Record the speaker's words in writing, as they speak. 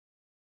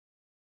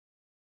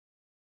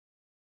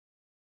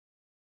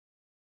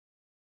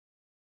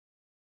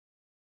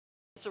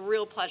It's a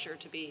real pleasure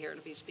to be here to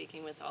be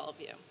speaking with all of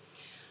you.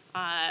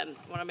 I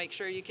want to make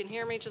sure you can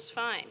hear me just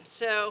fine.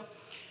 So,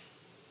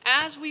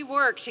 as we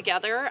work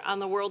together on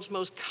the world's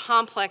most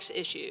complex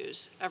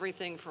issues,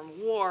 everything from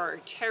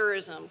war,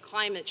 terrorism,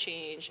 climate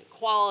change,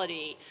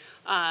 equality,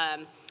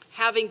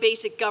 having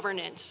basic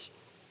governance,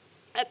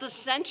 at the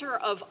center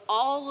of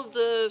all of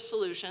the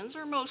solutions,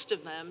 or most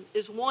of them,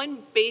 is one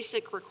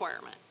basic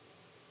requirement: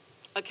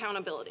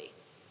 accountability.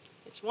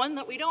 It's one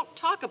that we don't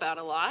talk about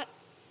a lot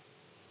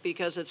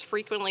because it's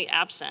frequently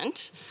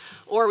absent,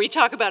 or we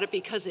talk about it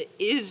because it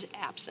is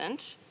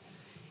absent,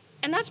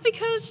 and that's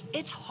because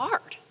it's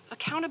hard.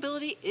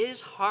 Accountability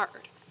is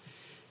hard.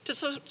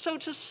 So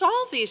to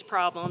solve these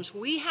problems,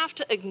 we have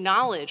to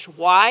acknowledge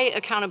why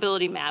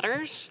accountability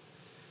matters,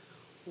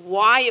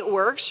 why it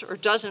works or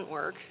doesn't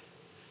work,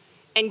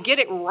 and get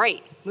it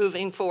right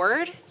moving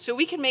forward so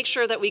we can make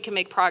sure that we can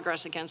make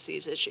progress against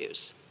these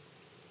issues.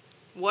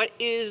 What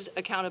is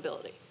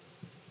accountability?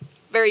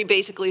 Very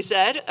basically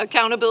said,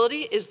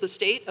 accountability is the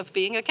state of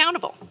being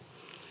accountable.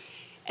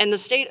 And the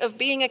state of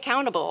being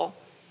accountable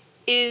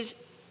is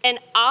an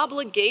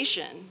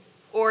obligation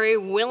or a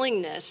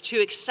willingness to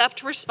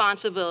accept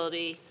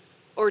responsibility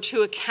or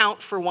to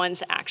account for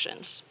one's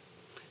actions.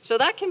 So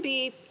that can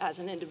be as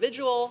an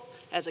individual,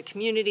 as a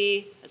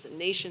community, as a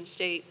nation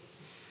state,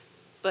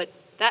 but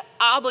that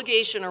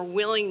obligation or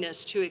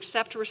willingness to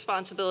accept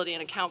responsibility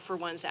and account for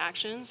one's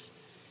actions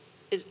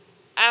is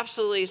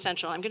absolutely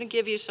essential. I'm going to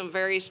give you some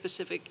very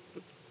specific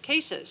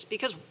cases,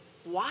 because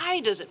why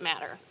does it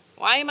matter?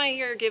 Why am I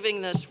here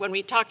giving this when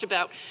we talked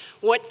about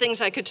what things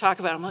I could talk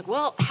about? I'm like,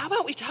 well, how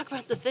about we talk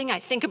about the thing I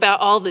think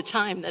about all the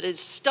time that is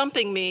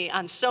stumping me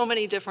on so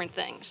many different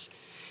things?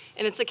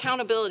 And it's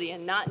accountability,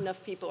 and not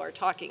enough people are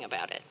talking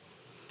about it.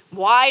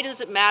 Why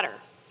does it matter?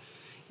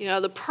 You know,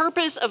 the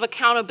purpose of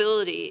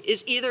accountability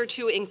is either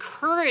to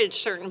encourage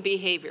certain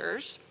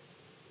behaviors,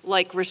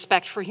 like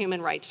respect for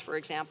human rights, for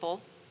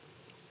example,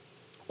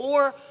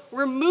 or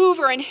remove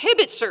or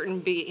inhibit certain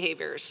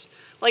behaviors,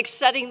 like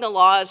setting the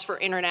laws for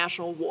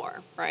international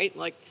war, right?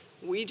 Like,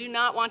 we do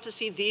not want to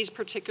see these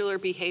particular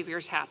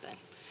behaviors happen.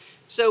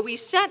 So we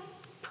set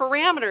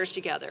parameters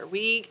together.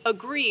 We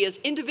agree as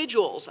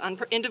individuals on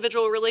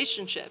individual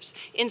relationships,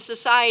 in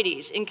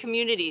societies, in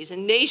communities,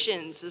 in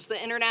nations, as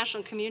the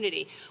international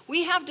community.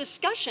 We have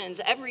discussions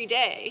every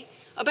day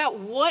about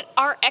what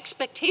our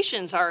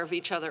expectations are of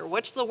each other.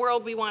 What's the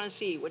world we want to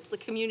see? What's the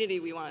community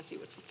we want to see?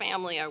 What's the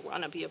family I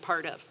want to be a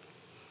part of?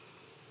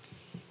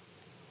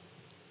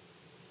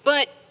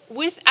 But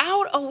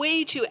without a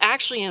way to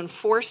actually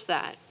enforce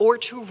that or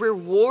to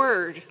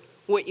reward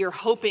what you're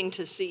hoping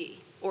to see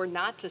or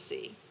not to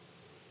see,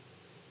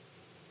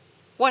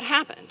 what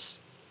happens?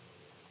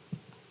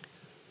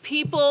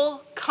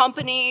 People,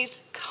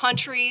 companies,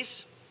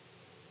 countries,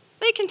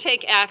 they can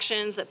take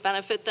actions that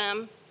benefit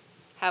them,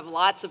 have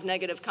lots of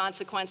negative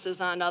consequences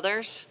on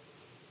others,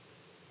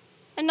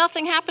 and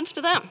nothing happens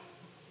to them.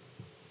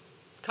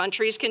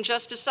 Countries can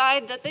just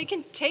decide that they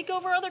can take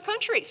over other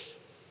countries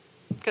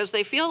because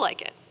they feel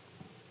like it.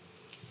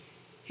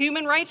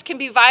 Human rights can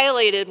be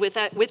violated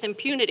with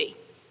impunity,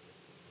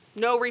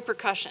 no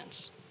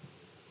repercussions.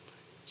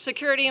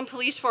 Security and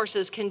police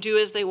forces can do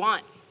as they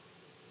want.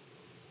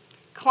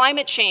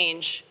 Climate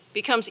change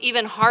becomes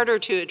even harder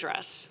to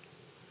address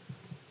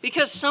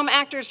because some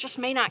actors just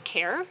may not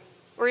care,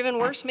 or even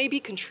worse, may be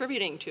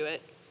contributing to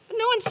it, but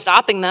no one's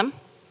stopping them.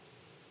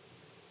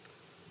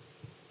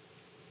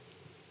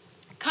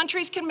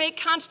 Countries can make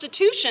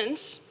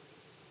constitutions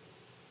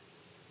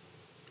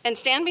and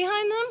stand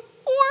behind them,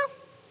 or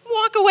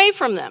walk away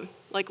from them.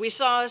 Like we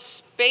saw a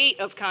spate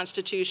of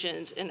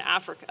constitutions in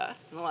Africa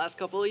in the last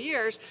couple of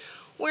years,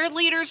 where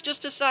leaders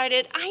just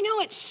decided, I know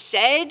it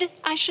said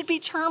I should be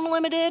term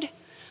limited,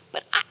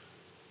 but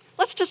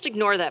let's just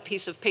ignore that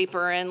piece of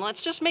paper and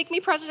let's just make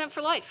me president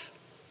for life.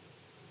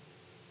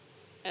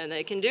 And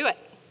they can do it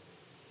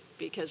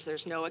because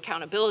there's no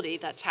accountability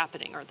that's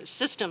happening, or the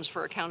systems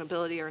for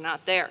accountability are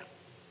not there.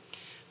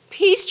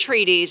 Peace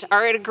treaties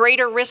are at a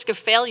greater risk of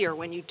failure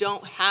when you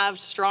don't have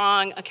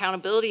strong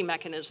accountability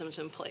mechanisms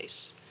in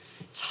place.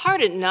 It's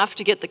hard enough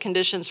to get the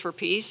conditions for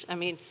peace. I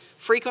mean,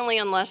 frequently,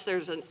 unless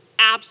there's an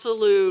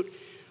absolute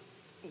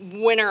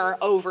winner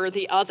over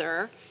the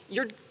other,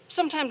 you're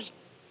sometimes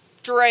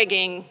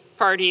dragging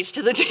parties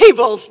to the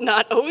tables,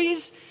 not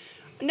always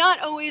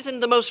in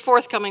the most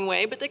forthcoming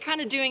way, but they're kind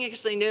of doing it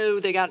because they know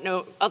they got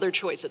no other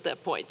choice at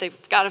that point.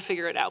 They've got to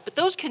figure it out. But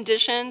those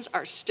conditions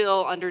are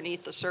still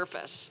underneath the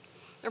surface.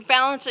 They're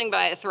balancing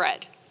by a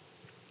thread.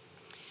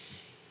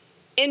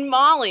 In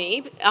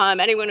Mali,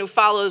 anyone who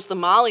follows the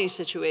Mali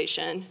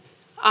situation,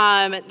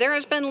 there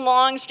has been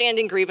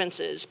long-standing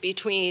grievances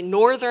between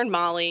northern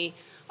Mali,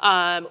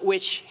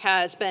 which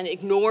has been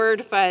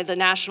ignored by the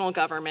national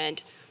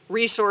government,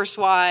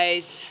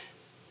 resource-wise,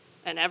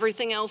 and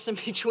everything else in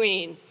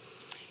between.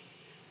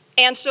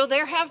 And so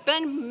there have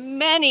been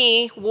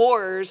many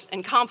wars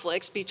and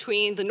conflicts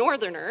between the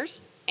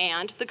northerners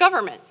and the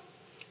government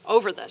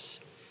over this.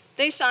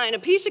 They sign a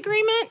peace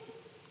agreement,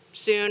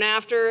 soon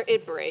after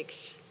it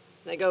breaks.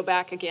 They go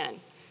back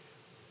again.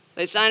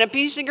 They sign a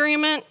peace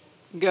agreement,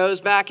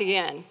 goes back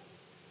again.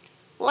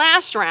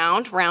 Last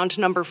round, round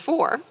number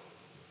 4,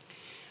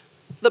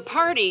 the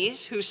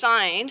parties who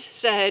signed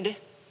said,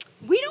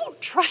 we don't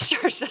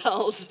trust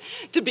ourselves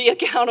to be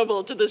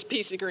accountable to this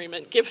peace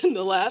agreement, given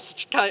the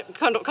last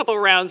couple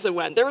rounds that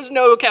went. There was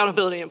no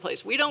accountability in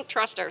place. We don't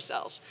trust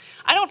ourselves.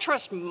 I don't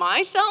trust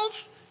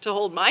myself to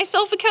hold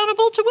myself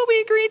accountable to what we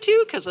agreed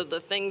to because of the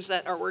things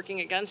that are working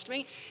against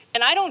me,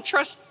 and I don't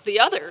trust the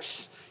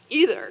others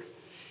either.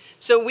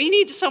 So we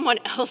need someone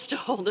else to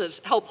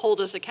help hold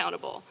us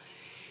accountable.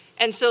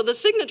 And so the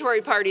signatory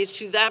parties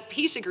to that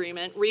peace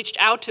agreement reached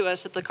out to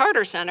us at the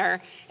Carter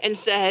Center and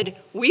said,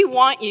 we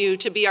want you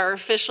to be our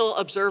official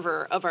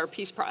observer of our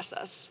peace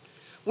process.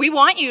 We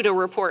want you to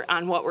report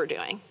on what we're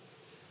doing.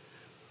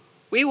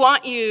 We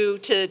want you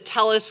to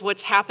tell us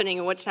what's happening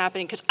and what's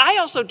happening, because I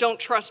also don't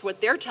trust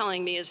what they're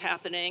telling me is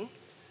happening.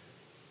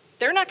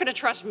 They're not going to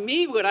trust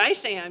me what I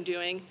say I'm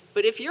doing,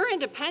 but if you're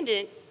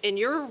independent and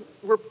you're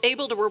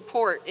able to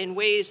report in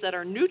ways that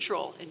are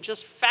neutral and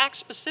just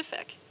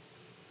fact-specific,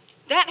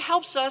 that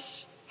helps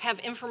us have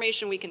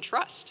information we can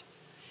trust.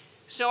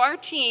 So our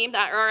team,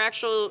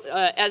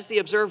 as the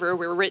observer,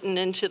 we're written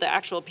into the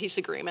actual peace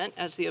agreement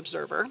as the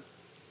observer,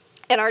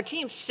 and our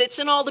team sits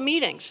in all the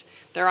meetings.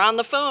 They're on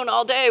the phone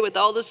all day with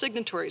all the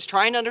signatories,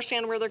 trying to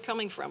understand where they're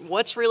coming from,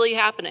 what's really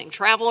happening,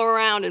 travel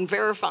around and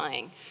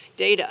verifying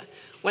data.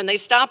 When they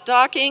stop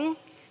talking,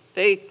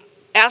 they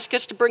ask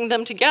us to bring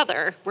them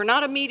together. We're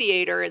not a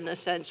mediator in this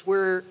sense.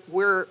 We're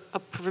a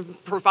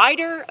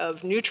provider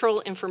of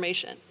neutral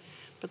information.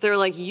 But they're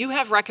like, you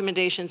have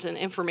recommendations and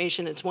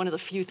information. It's one of the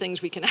few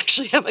things we can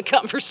actually have a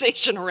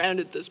conversation around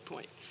at this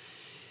point.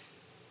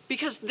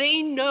 Because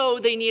they know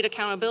they need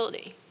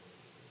accountability.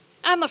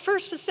 I'm the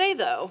first to say,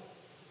 though,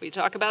 we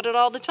talk about it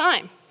all the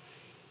time.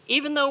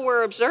 Even though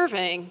we're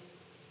observing,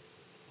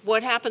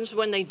 what happens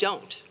when they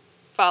don't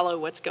follow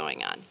what's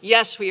going on?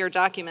 Yes, we are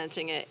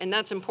documenting it, and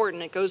that's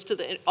important. It goes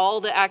to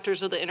all the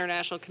actors of the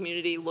international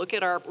community, look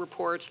at our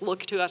reports,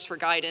 look to us for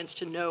guidance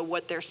to know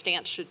what their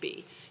stance should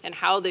be and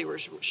how they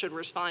should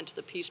respond to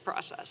the peace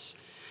process.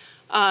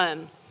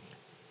 But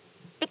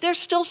there's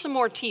still some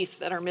more teeth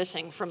that are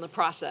missing from the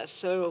process,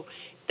 so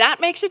that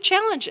makes it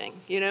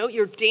challenging. You know,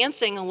 you're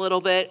dancing a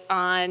little bit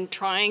on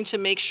trying to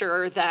make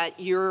sure that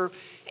you're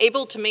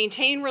able to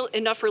maintain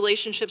enough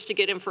relationships to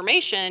get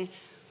information,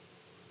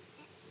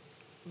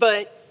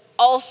 but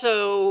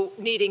also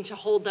needing to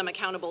hold them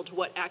accountable to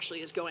what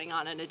actually is going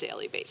on a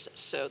daily basis.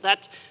 So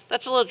that's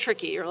a little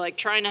tricky. You're like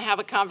trying to have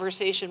a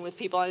conversation with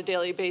people on a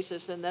daily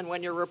basis, and then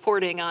when you're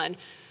reporting on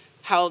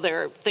how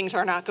things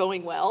are not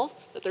going well,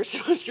 that they're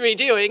supposed to be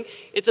doing,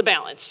 it's a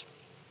balance.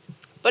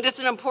 But it's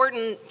an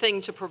important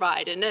thing to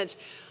provide. And as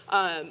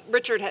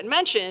Richard had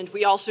mentioned,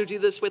 we also do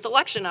this with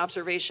election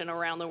observation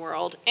around the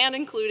world, and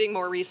including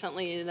more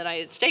recently in the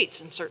United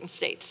States, in certain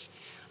states,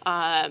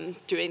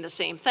 doing the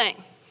same thing.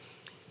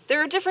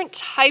 There are different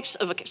types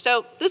of,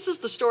 so this is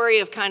the story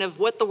of kind of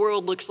what the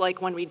world looks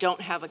like when we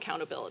don't have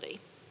accountability,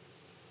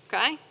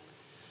 okay?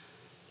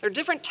 There are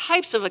different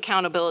types of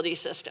accountability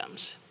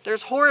systems.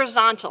 There's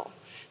horizontal.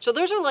 So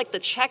those are like the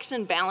checks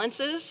and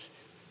balances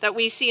that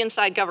we see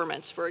inside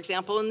governments. For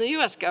example, in the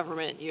US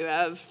government, you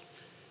have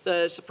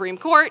the Supreme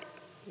Court,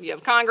 you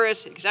have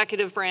Congress,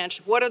 executive branch.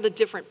 What are the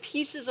different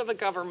pieces of a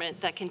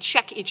government that can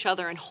check each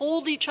other and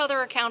hold each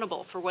other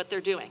accountable for what they're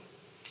doing?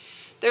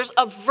 There's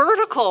a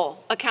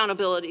vertical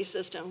accountability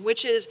system,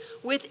 which is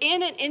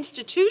within an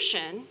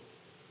institution,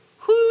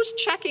 who's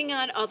checking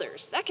on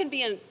others? That can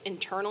be an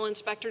internal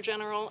inspector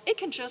general. It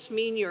can just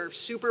mean your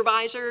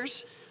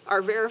supervisors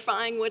are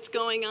verifying what's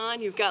going on.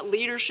 You've got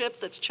leadership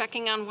that's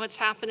checking on what's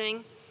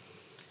happening.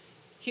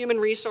 Human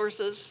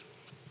resources.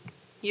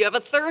 You have a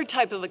third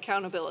type of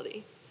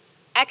accountability,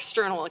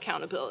 external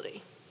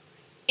accountability.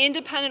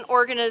 Independent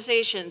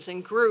organizations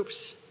and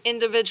groups,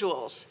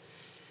 individuals,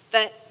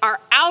 that are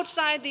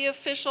outside the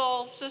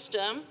official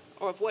system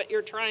of what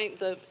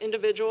the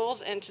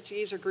individuals,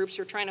 entities, or groups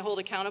you're trying to hold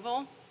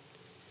accountable,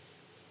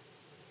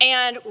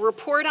 and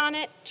report on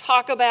it,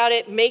 talk about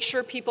it, make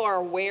sure people are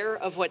aware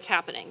of what's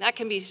happening. That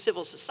can be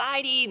civil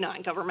society,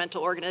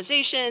 non-governmental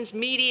organizations,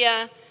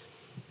 media,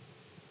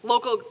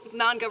 local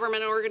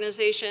non-governmental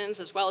organizations,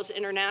 as well as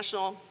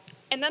international.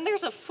 And then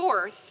there's a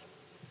fourth,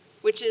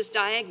 which is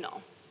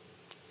diagonal.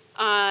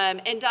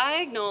 And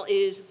diagonal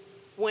is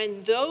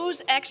when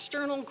those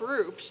external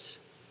groups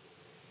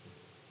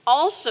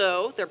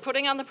also, they're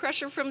putting on the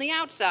pressure from the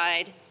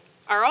outside,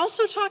 are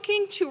also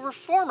talking to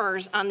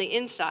reformers on the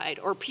inside,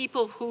 or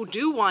people who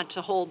do want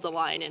to hold the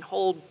line and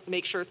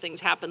make sure things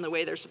happen the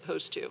way they're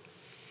supposed to.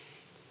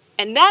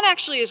 And that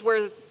actually is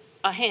where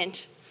a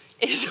hint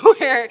is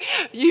where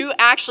you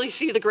actually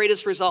see the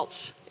greatest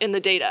results in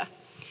the data,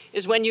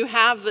 is when you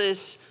have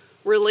this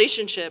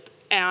relationship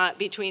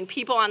between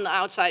people on the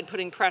outside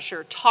putting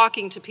pressure,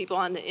 talking to people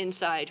on the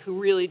inside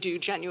who really do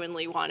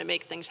genuinely want to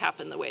make things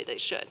happen the way they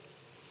should.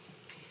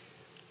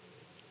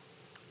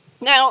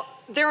 Now,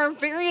 there are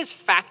various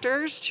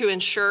factors to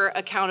ensure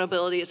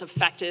accountability is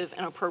effective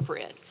and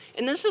appropriate.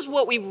 And this is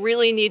what we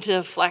really need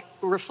to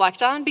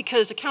reflect on,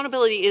 because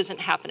accountability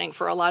isn't happening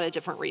for a lot of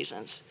different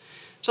reasons.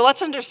 So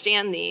let's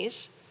understand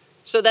these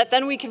so that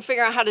then we can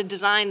figure out how to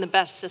design the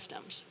best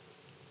systems.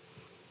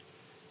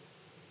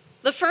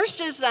 The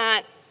first is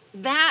that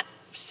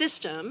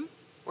system,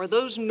 or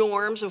those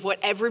norms of what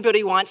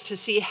everybody wants to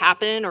see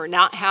happen or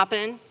not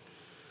happen,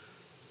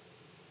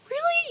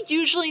 really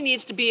usually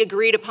needs to be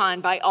agreed upon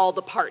by all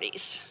the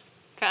parties,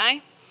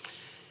 okay?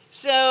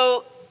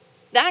 So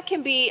that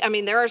can be, I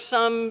mean, there are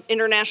some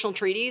international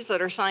treaties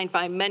that are signed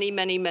by many,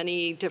 many,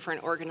 many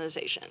different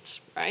organizations,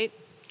 right?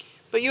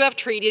 But you have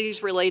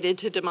treaties related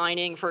to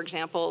demining, for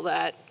example,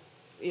 that,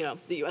 you know,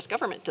 the US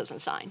government doesn't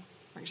sign,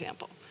 for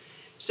example.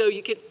 So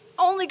you can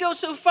only go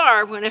so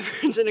far whenever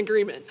it's an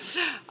agreement.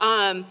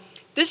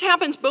 This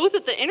happens both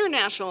at the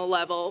international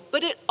level,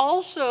 but it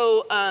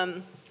also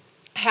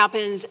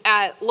happens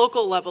at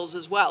local levels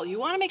as well. You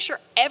want to make sure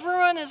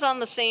everyone is on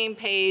the same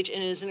page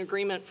and is in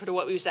agreement for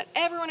what we've said.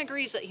 Everyone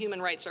agrees that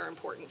human rights are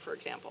important, for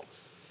example.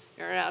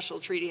 International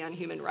Treaty on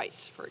Human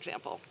Rights, for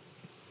example.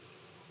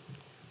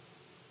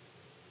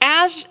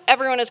 As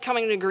everyone is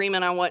coming to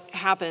agreement on what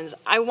happens,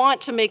 I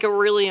want to make a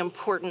really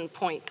important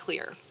point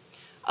clear.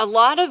 A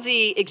lot of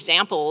the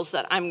examples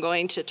that I'm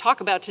going to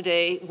talk about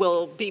today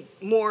will be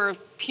more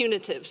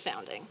punitive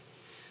sounding.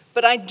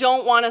 But I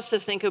don't want us to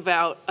think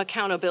about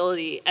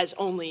accountability as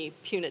only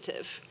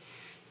punitive.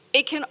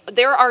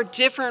 There are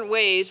different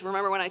ways.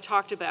 Remember when I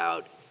talked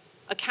about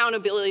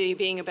accountability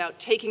being about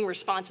taking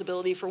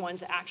responsibility for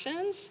one's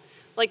actions?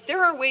 Like,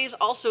 there are ways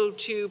also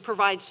to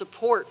provide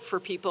support for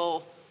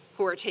people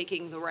who are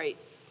taking the right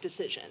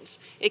decisions.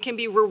 It can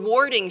be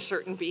rewarding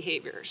certain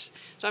behaviors.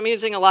 So I'm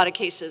using a lot of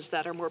cases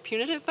that are more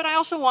punitive, but I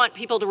also want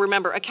people to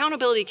remember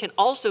accountability can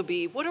also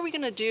be, what are we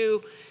going to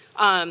do?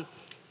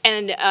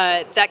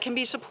 That can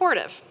be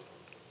supportive.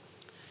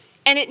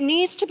 And it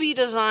needs to be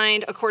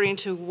designed according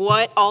to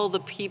what all the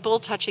people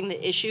touching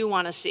the issue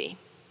want to see.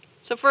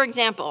 So for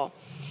example,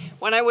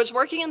 when I was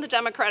working in the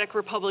Democratic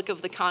Republic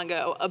of the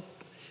Congo,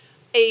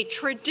 a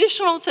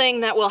traditional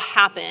thing that will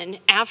happen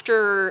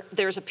after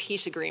there's a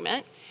peace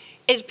agreement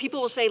is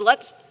people will say,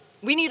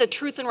 we need a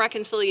Truth and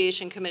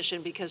Reconciliation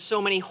Commission because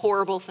so many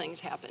horrible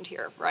things happened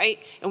here, right?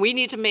 And we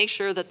need to make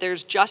sure that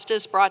there's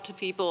justice brought to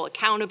people,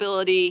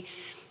 accountability,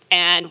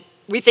 and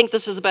we think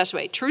this is the best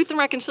way. Truth and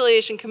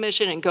Reconciliation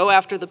Commission, and go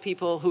after the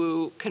people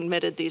who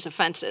committed these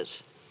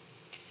offenses.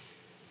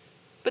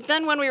 But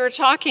then when we were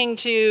talking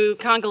to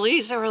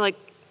Congolese, they were like,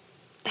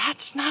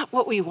 that's not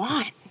what we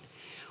want.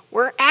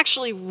 We're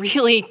actually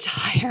really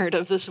tired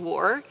of this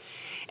war.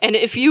 And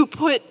if you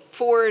put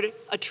forward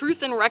a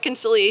Truth and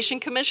Reconciliation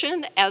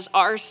Commission as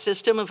our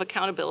system of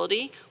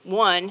accountability,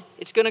 one,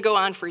 it's going to go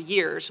on for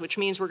years, which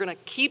means we're going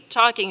to keep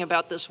talking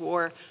about this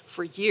war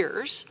for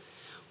years.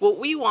 What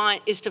we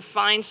want is to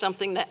find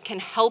something that can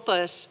help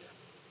us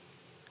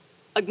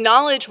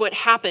acknowledge what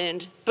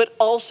happened, but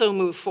also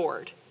move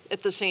forward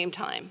at the same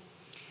time.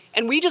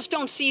 And we just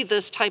don't see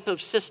this type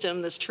of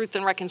system, this Truth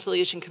and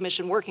Reconciliation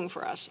Commission, working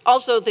for us.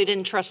 Also, they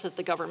didn't trust that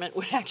the government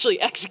would actually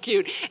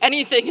execute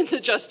anything in the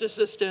justice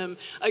system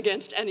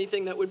against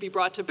anything that would be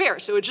brought to bear.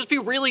 So it would just be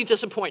really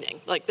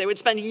disappointing. Like, they would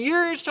spend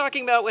years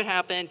talking about what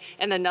happened,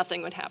 and then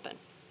nothing would happen.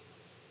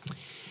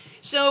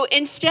 So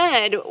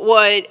instead,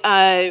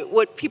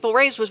 what people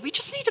raised was, we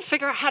just need to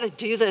figure out how to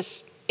do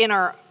this in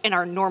our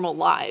normal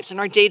lives, in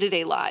our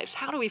day-to-day lives.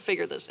 How do we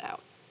figure this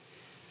out?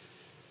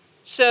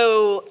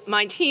 So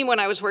my team, when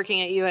I was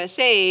working at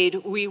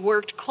USAID, we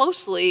worked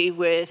closely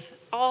with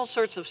all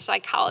sorts of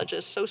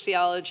psychologists,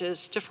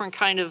 sociologists,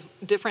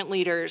 different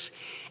leaders,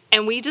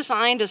 and we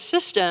designed a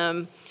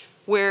system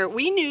where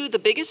we knew the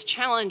biggest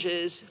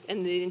challenges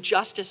and the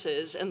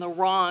injustices and the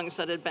wrongs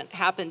that had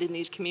happened in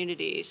these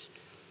communities: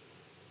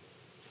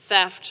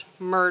 theft,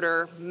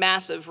 murder,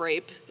 massive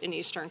rape in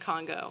Eastern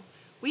Congo.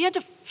 We had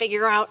to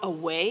figure out a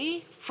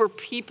way for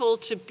people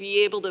to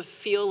be able to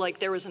feel like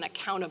there was an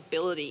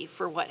accountability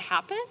for what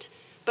happened,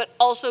 but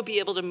also be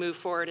able to move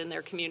forward in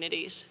their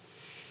communities.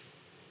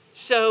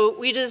 So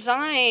we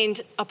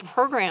designed a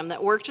program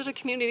that worked at a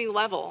community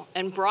level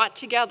and brought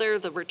together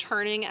the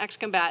returning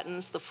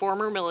ex-combatants, the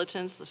former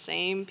militants, the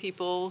same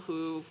people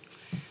who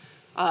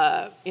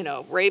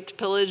raped,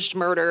 pillaged,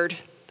 murdered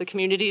the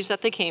communities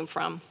that they came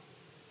from,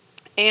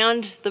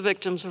 and the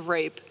victims of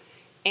rape,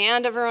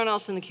 and everyone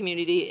else in the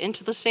community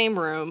into the same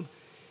room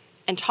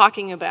and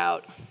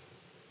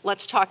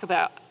let's talk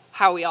about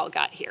how we all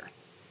got here.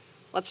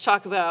 Let's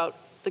talk about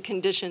the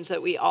conditions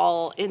that we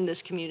all in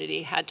this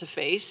community had to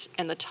face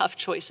and the tough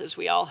choices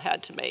we all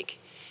had to make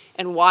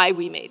and why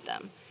we made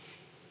them.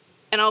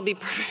 And I'll be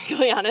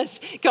perfectly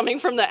honest, coming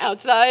from the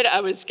outside, I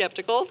was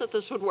skeptical that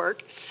this would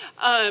work.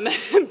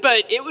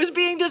 But it was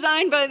being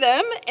designed by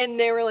them, and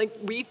they were like,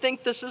 we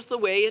think this is the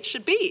way it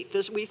should be.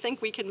 We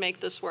think we can make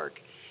this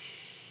work.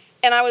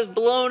 And I was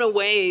blown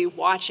away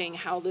watching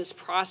how this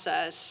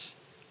process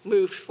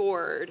moved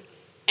forward.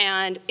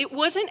 And it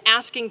wasn't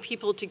asking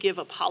people to give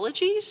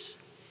apologies.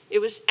 It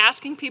was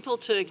asking people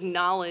to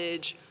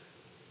acknowledge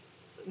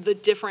the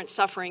different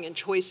suffering and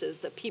choices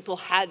that people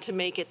had to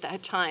make at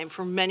that time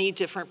from many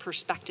different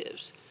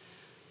perspectives.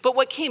 But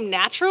what came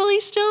naturally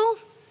still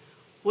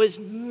was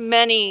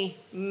many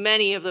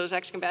of those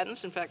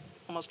ex-combatants, in fact,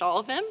 almost all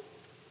of them,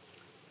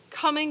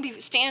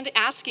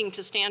 asking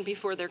to stand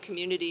before their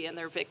community and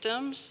their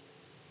victims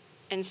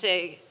and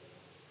say,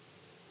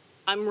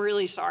 I'm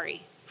really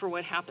sorry for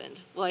what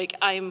happened. Like,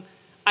 I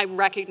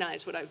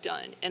recognize what I've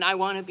done, and I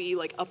want to be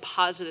like a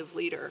positive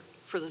leader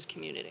for this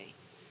community.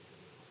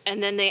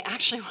 And then they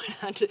actually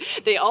went on to,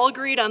 they all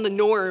agreed on the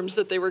norms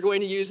that they were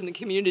going to use in the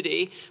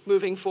community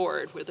moving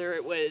forward, whether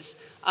it was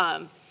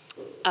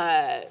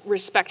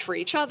respect for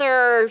each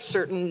other,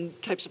 certain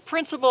types of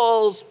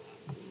principles,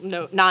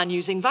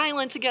 non-using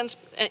violence against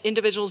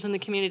individuals in the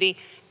community.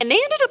 And they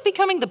ended up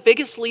becoming the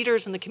biggest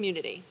leaders in the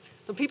community.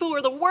 The people who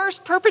were the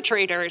worst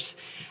perpetrators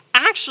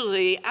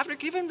actually, after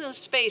giving them the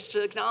space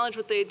to acknowledge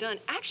what they had done,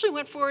 actually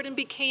went forward and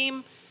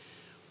became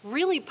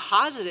really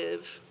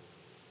positive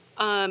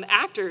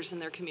actors in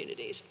their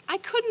communities. I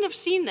couldn't have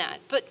seen that,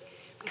 but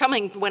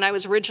when I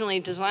was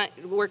originally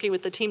working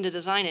with the team to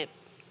design it.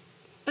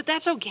 But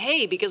that's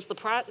okay, because the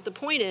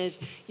point is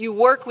you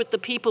work with the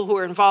people who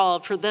are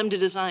involved for them to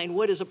design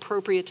what is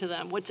appropriate to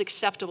them, what's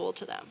acceptable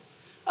to them.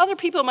 Other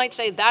people might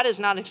say that is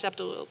not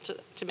acceptable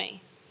to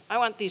me. I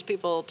want these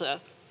people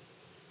to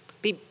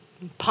be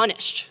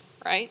punished,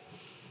 right?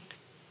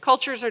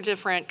 Cultures are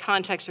different,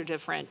 contexts are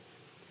different,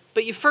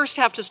 but you first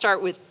have to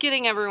start with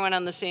getting everyone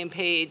on the same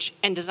page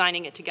and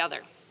designing it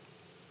together.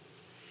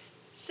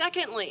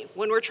 Secondly,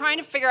 when we're trying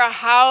to figure out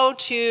how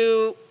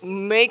to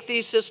make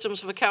these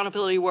systems of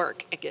accountability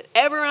work and get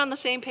everyone on the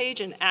same page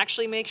and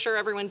actually make sure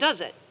everyone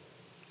does it,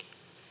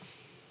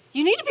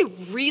 you need to be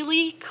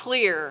really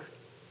clear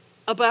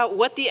about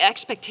what the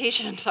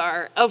expectations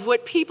are of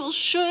what people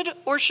should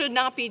or should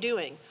not be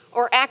doing,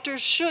 or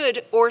actors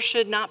should or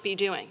should not be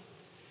doing.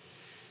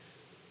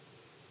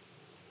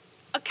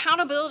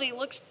 Accountability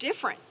looks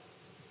different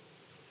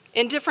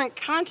in different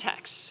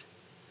contexts.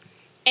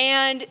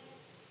 And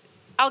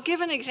I'll give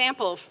an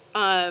example.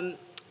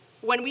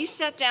 When we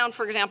set down,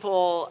 for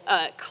example,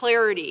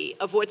 clarity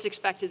of what's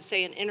expected,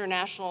 say, in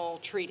international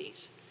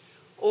treaties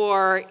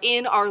or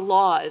in our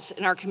laws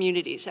in our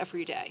communities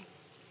every day,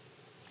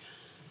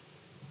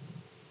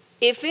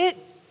 if it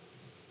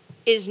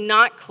is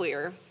not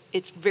clear,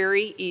 it's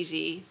very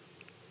easy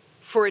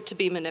for it to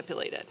be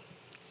manipulated.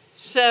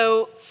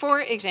 So,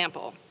 for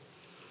example,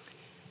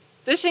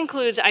 this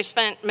includes, I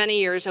spent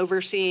many years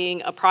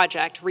overseeing a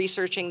project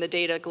researching the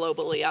data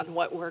globally on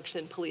what works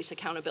in police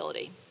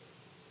accountability.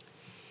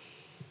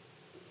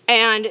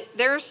 And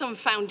there are some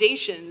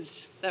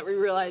foundations that we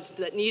realized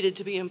that needed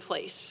to be in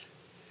place.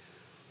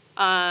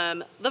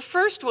 The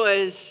first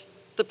was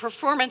the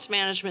performance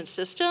management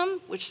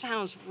system, which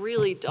sounds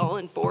really dull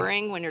and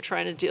boring when you're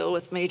trying to deal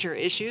with major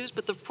issues,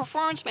 but the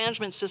performance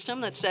management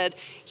system that said,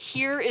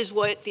 here is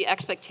what the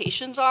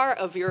expectations are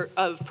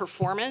of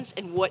performance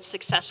and what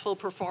successful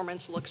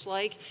performance looks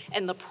like,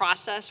 and the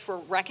process for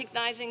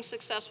recognizing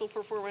successful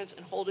performance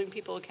and holding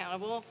people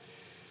accountable,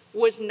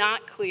 was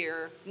not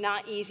clear,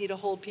 not easy to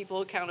hold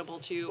people accountable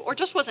to, or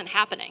just wasn't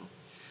happening.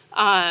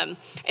 And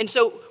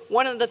so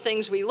one of the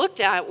things we looked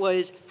at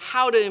was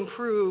how to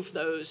improve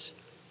those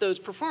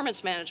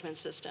performance management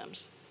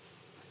systems.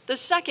 The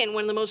second,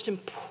 one of the most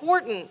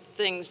important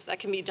things that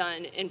can be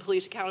done in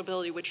police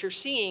accountability, which you're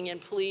seeing in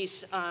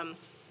police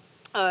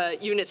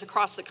units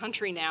across the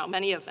country now,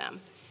 many of them,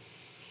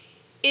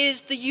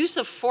 is the use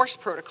of force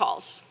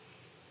protocols.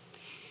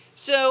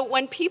 So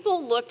when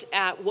people looked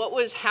at what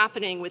was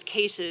happening with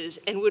cases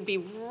and would be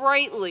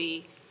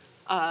rightly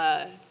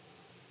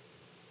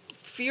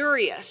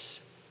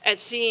furious at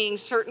seeing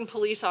certain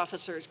police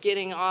officers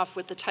getting off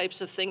with the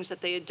types of things that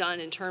they had done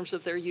in terms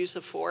of their use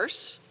of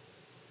force,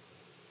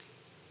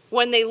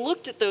 when they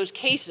looked at those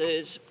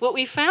cases, what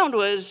we found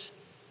was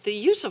the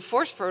use of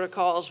force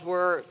protocols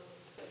were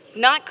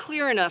not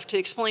clear enough to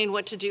explain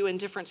what to do in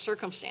different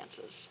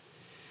circumstances.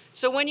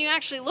 So when you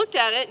actually looked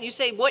at it and you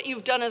say what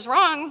you've done is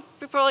wrong,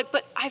 people are like,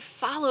 but I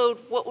followed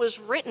what was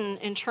written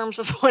in terms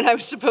of what I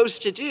was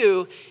supposed to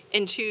do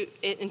in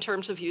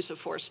terms of use of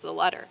force to the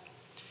letter.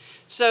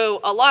 So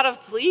a lot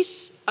of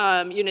police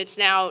units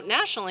now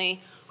nationally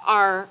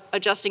are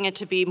adjusting it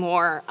to be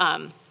more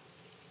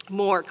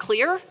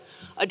clear,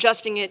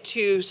 adjusting it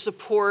to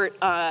support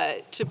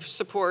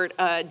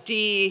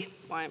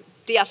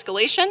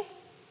de-escalation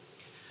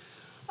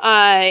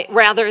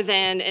rather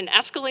than an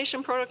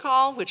escalation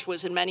protocol, which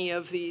was in many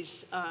of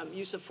these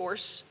use of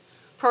force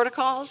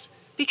protocols,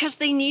 because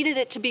they needed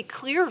it to be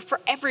clear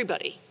for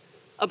everybody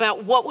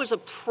about what was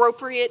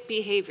appropriate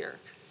behavior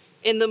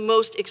in the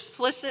most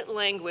explicit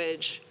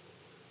language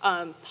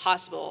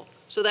possible,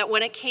 so that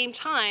when it came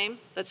time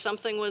that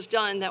something was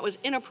done that was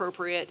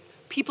inappropriate,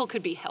 people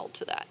could be held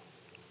to that.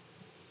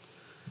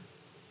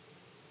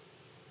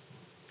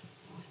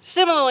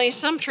 Similarly,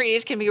 some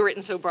treaties can be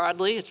written so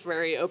broadly, it's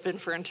very open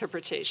for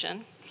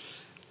interpretation.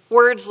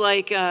 Words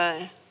like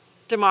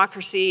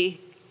democracy,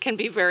 can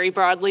be very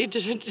broadly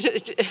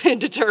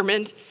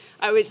determined.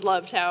 I always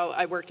loved how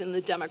I worked in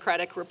the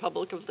Democratic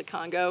Republic of the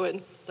Congo,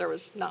 and there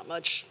was not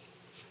much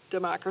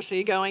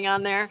democracy going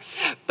on there.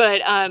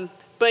 But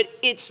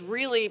it's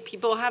really,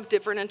 people have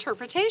different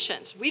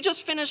interpretations. We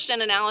just finished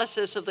an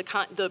analysis of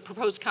the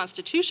proposed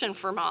constitution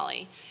for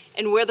Mali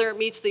and whether it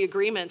meets the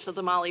agreements of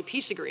the Mali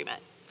peace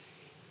agreement.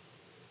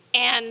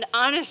 And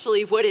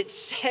honestly, what it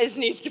says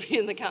needs to be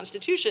in the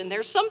Constitution.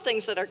 There's some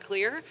things that are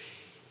clear,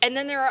 and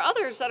then there are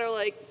others that are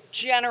like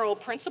general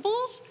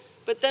principles,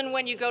 but then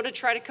when you go to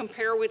try to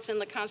compare what's in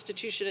the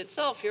Constitution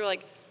itself, you're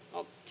like,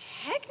 well,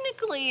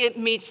 technically it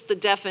meets the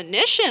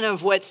definition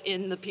of what's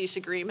in the peace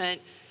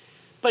agreement,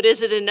 but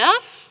is it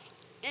enough?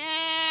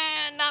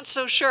 Not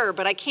so sure,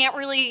 but I can't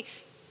really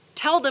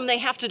tell them they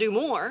have to do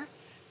more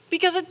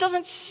because it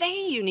doesn't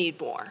say you need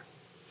more.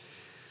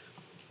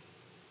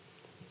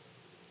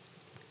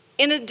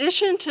 In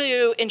addition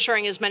to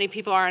ensuring as many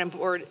people are on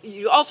board,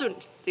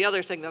 the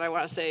other thing that I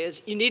want to say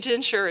is you need to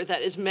ensure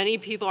that as many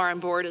people are on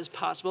board as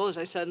possible, as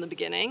I said in the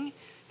beginning,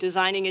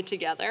 designing it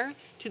together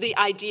to the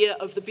idea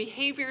of the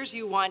behaviors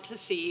you want to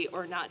see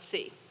or not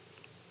see.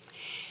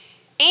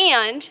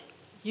 And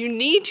you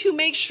need to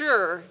make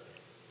sure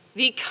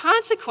the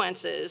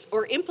consequences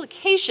or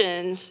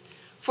implications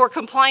for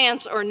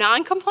compliance or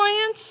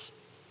non-compliance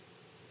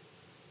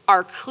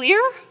are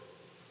clear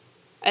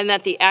and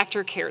that the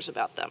actor cares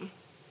about them.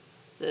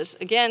 This,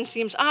 again,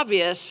 seems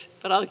obvious,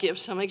 but I'll give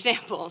some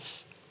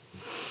examples.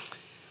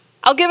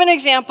 I'll give an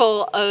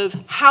example of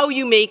how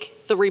you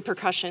make the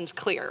repercussions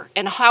clear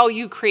and how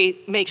you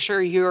make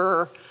sure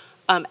your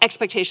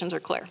expectations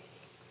are clear.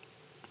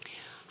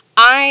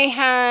 I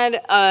had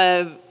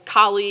a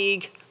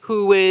colleague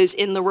who was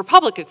in the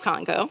Republic of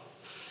Congo,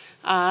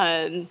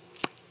 and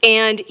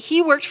he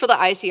worked for the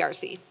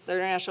ICRC, the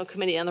International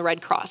Committee on the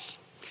Red Cross.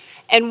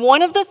 And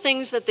one of the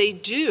things that they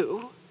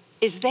do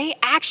is they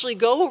actually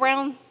go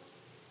around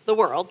the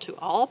world to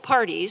all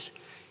parties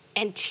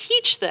and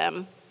teach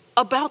them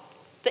about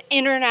the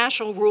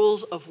international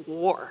rules of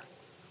war.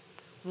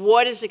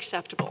 What is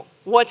acceptable?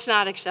 What's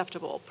not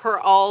acceptable per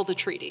all the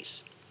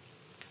treaties?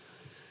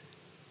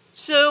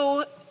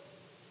 So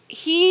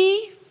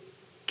he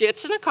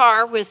gets in a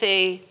car with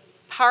a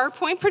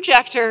PowerPoint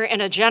projector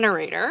and a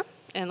generator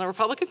in the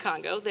Republic of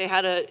Congo. They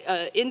had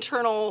an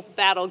internal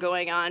battle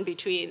going on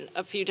between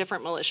a few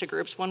different militia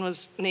groups. One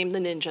was named the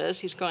Ninjas.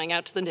 He was going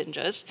out to the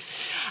Ninjas.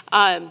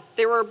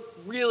 They were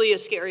really a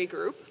scary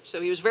group, so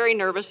he was very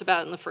nervous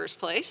about it in the first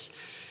place.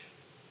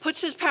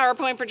 Puts his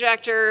PowerPoint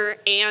projector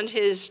and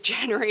his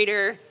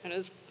generator and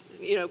his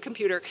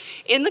computer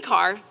in the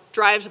car,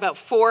 drives about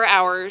 4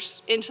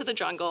 hours into the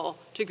jungle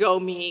to go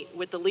meet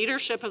with the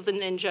leadership of the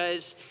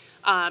Ninjas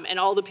and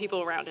all the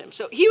people around him.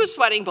 So he was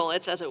sweating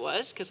bullets as it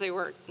was, because they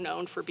weren't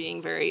known for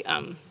being very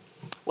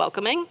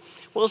welcoming,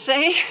 we'll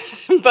say.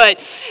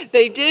 But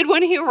they did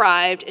when he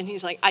arrived, and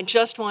he's like, I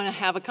just want to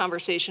have a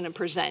conversation and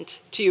present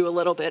to you a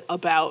little bit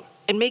about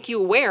and make you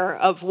aware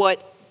of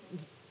what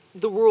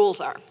the rules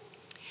are.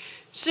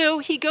 So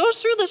he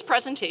goes through this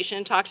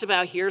presentation, talks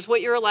about here's what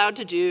you're allowed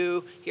to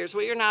do, here's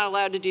what you're not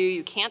allowed to do,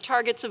 you can't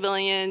target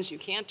civilians, you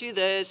can't do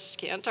this,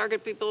 you can't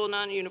target people in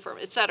non-uniform,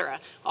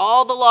 etc.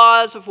 All the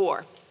laws of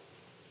war.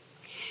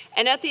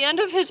 And at the end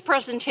of his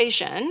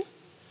presentation,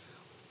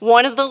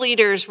 one of the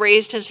leaders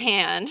raised his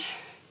hand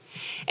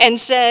and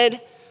said,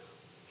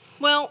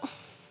 well,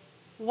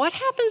 what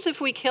happens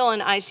if we kill an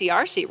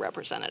ICRC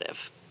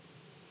representative?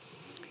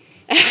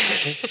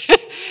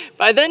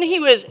 By then he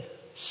was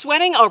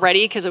sweating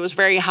already because it was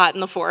very hot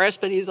in the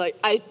forest, but he's like,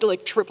 I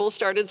triple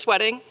started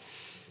sweating.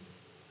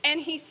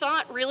 And he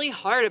thought really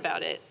hard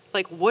about it.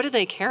 Like, what do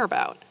they care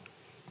about?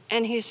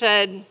 And he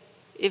said,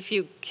 if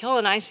you kill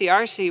an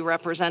ICRC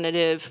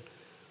representative,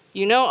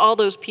 you know all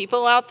those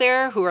people out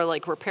there who are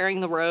like repairing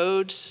the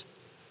roads,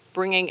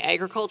 bringing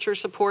agriculture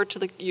support to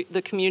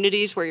the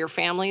communities where your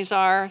families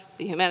are,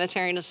 the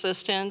humanitarian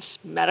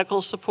assistance,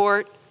 medical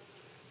support,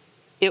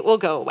 it will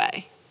go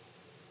away.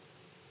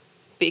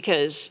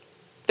 Because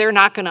they're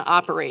not going to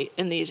operate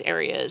in these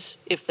areas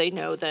if they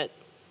know that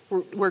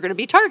we're going to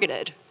be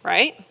targeted,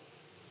 right?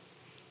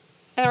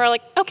 And we're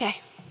like,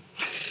 okay.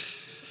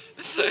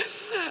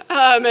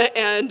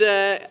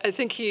 I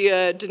think he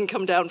didn't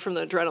come down from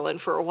the adrenaline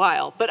for a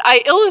while. But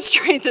I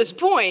illustrate this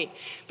point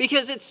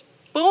because it's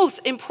both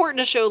important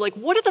to show, like,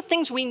 what are the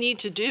things we need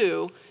to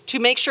do to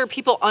make sure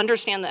people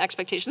understand the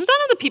expectations.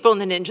 None of the people in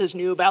the Ninjas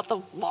knew about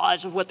the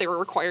laws of what they were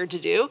required to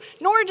do,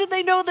 nor did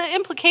they know the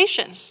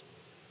implications.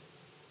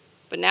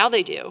 But now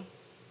they do.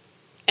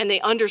 And they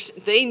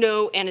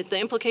know, and the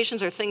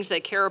implications are things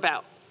they care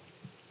about.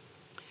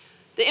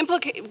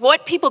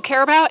 What people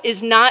care about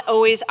is not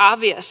always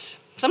obvious.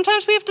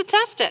 Sometimes we have to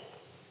test it.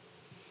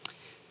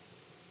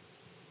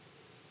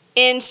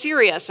 In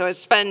Syria,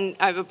 I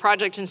have a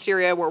project in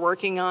Syria. We're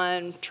working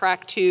on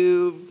track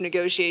 2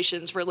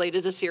 negotiations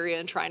related to Syria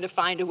and trying to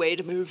find a way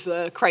to move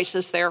the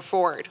crisis there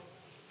forward.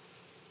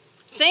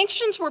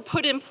 Sanctions were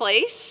put in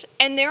place,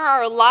 and there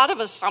are a lot of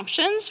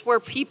assumptions where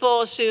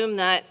people assume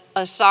that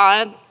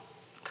Assad,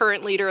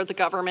 current leader of the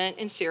government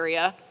in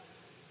Syria,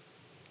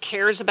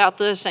 cares about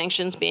the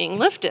sanctions being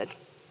lifted?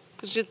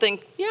 Because you'd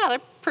think, yeah, they're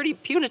pretty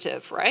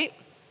punitive, right?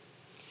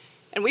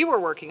 And we were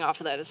working off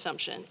of that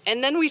assumption.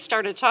 And then we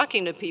started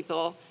talking to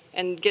people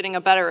and getting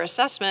a better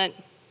assessment.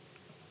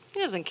 He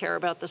doesn't care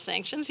about the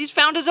sanctions. He's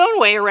found his own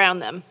way around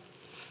them.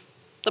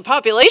 The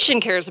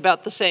population cares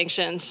about the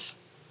sanctions.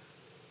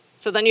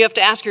 So then you have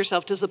to ask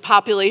yourself, does the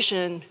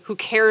population who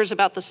cares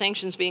about the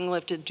sanctions being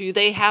lifted, do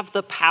they have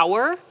the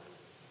power,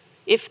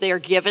 if they're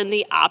given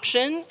the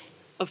option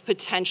of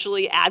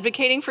potentially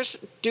advocating for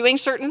doing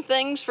certain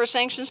things for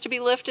sanctions to be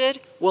lifted?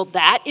 Will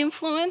that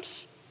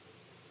influence?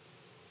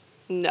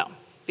 No,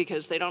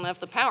 because they don't have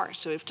the power.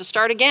 So we have to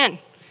start again.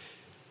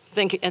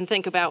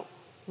 Think about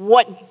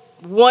what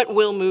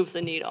will move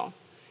the needle.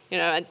 You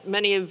know,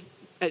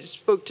 I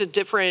spoke to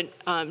different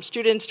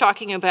students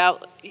talking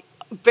about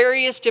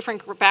various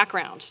different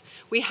backgrounds.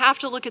 We have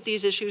to look at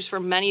these issues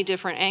from many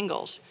different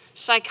angles.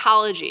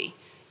 Psychology,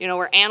 you know,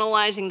 we're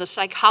analyzing the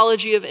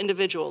psychology of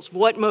individuals,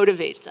 what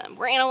motivates them.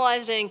 We're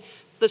analyzing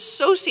the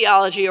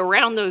sociology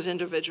around those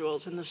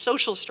individuals and the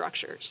social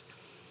structures.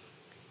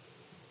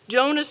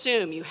 Don't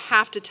assume, you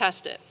have to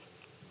test it.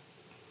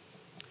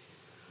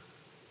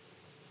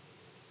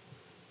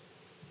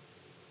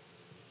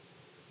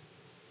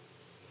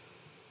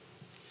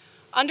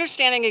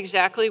 Understanding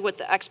exactly what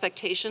the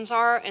expectations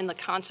are and the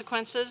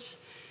consequences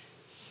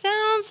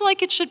sounds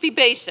like it should be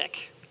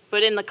basic,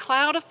 but in the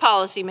cloud of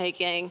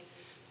policymaking,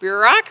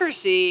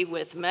 bureaucracy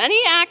with many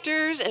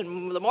actors,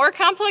 and the more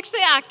complex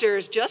the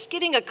actors, just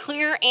getting a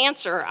clear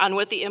answer on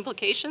what the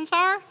implications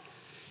are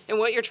and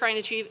what you're trying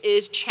to achieve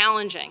is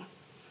challenging.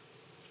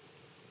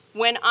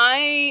 When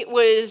I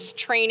was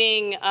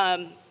training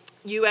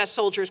U.S.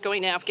 soldiers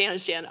going to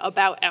Afghanistan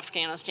about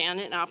Afghanistan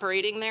and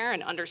operating there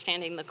and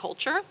understanding the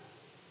culture,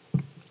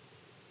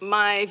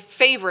 my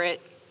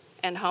favorite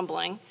and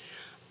humbling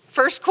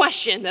first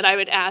question that I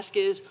would ask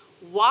is,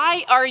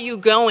 why are you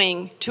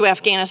going to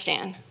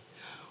Afghanistan?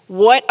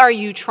 What are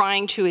you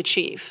trying to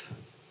achieve?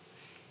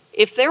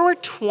 If there were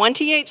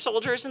 28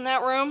 soldiers in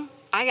that room,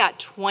 I got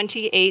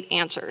 28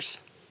 answers.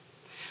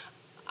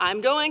 I'm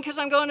going because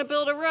I'm going to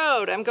build a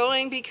road. I'm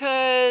going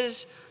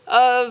because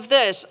of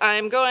this.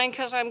 I'm going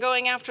because I'm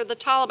going after the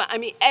Taliban. I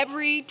mean,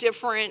 every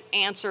different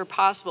answer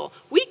possible.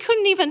 We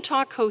couldn't even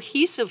talk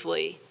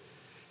cohesively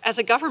as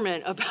a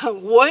government about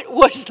what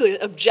was the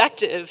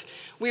objective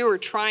we were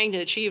trying to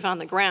achieve on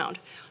the ground.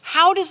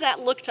 How does that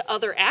look to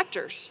other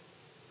actors?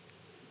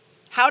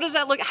 How does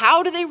that look?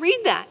 How do they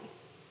read that?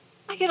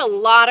 I get a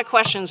lot of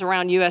questions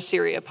around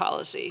U.S.-Syria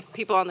policy,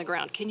 people on the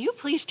ground. Can you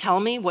please tell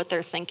me what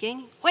they're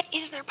thinking? What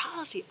is their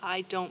policy?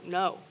 I don't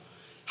know.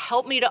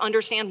 Help me to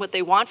understand what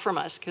they want from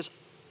us, because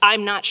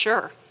I'm not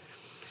sure.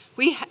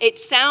 It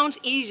sounds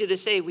easy to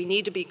say we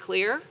need to be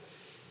clear,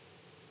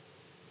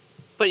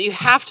 but you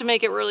have to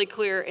make it really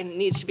clear, and it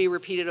needs to be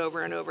repeated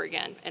over and over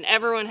again, and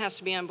everyone has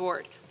to be on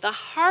board. The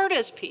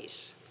hardest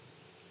piece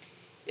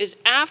is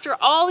after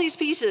all these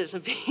pieces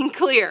of being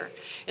clear,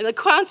 and the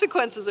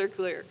consequences are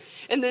clear,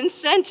 and the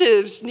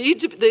incentives need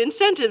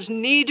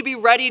to be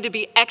ready to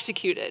be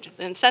executed.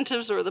 The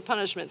incentives or the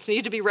punishments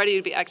need to be ready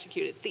to be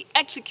executed. The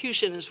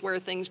execution is where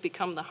things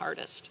become the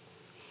hardest.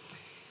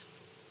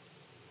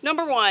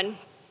 Number one,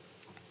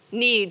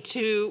 need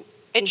to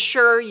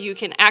ensure you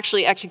can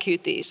actually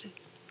execute these.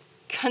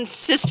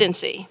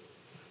 Consistency.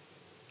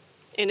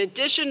 In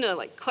addition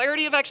to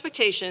clarity of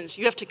expectations,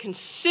 you have to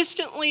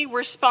consistently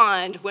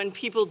respond when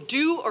people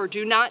do or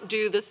do not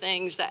do the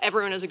things that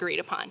everyone has agreed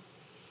upon,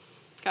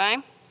 okay?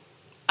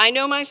 I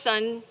know my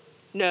son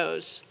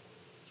knows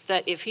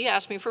that if he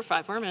asks me for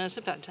 5 more minutes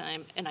at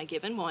bedtime and I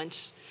give in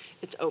once,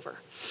 it's over,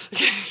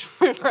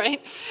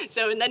 right?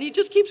 So, and then he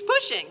just keeps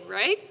pushing,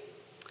 right?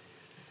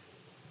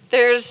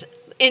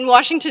 In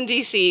Washington,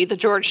 D.C., the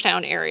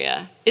Georgetown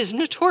area is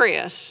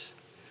notorious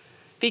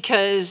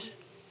because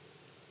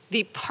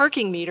the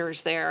parking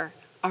meters there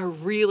are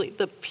really,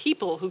 the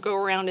people who go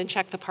around and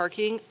check the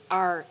parking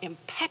are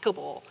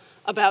impeccable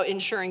about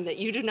ensuring that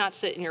you do not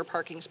sit in your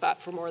parking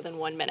spot for more than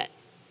 1 minute.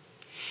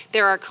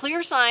 There are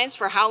clear signs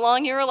for how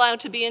long you're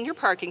allowed to be in your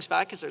parking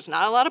spot, because there's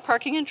not a lot of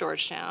parking in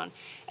Georgetown.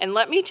 And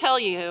let me tell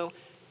you,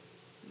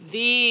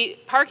 the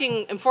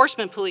parking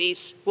enforcement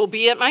police will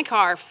be at my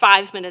car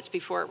 5 minutes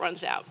before it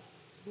runs out,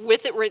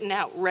 with it written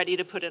out, ready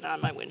to put it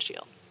on my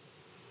windshield.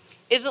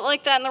 Is it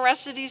like that in the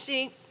rest of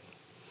DC?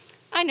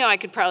 I know I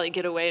could probably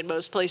get away in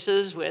most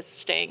places with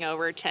staying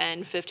over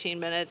 10, 15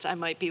 minutes. I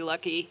might be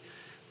lucky.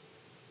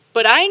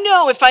 But I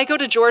know if I go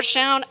to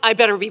Georgetown, I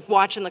better be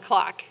watching the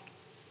clock.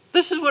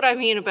 This is what I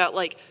mean about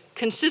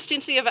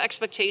consistency of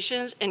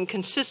expectations and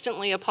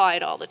consistently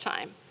applied all the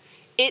time.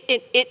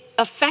 It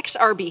affects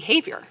our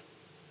behavior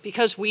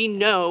because we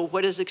know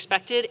what is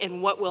expected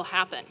and what will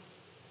happen.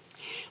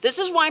 This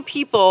is why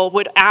people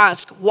would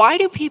ask, why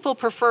do people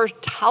prefer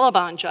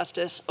Taliban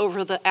justice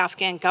over the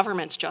Afghan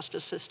government's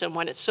justice system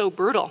when it's so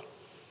brutal?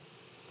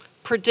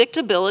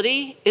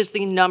 Predictability is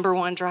the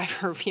 #1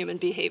 driver of human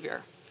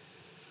behavior.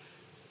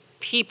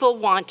 People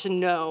want to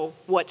know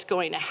what's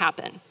going to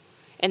happen.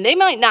 And they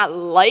might not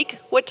like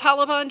what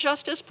Taliban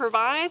justice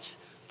provides,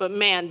 But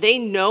man, they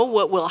know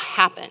what will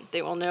happen.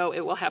 They will know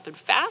it will happen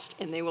fast,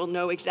 and they will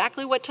know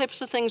exactly what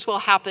types of things will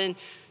happen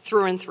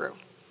through and through.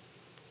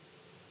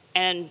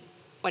 And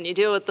when you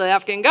deal with the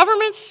Afghan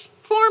government's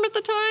form at the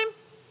time,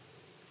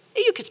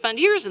 you could spend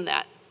years in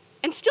that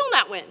and still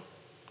not win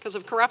because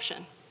of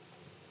corruption.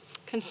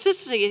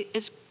 Consistency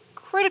is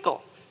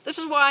critical. This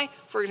is why,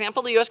 for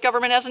example, the US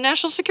government has a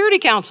National Security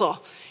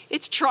Council.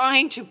 It's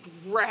trying to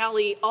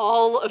rally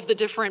all of the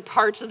different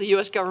parts of the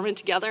US government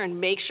together and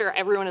make sure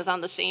everyone is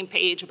on the same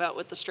page about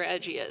what the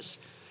strategy is.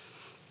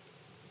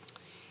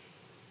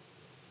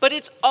 But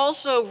it's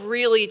also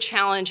really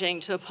challenging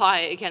to apply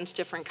against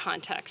different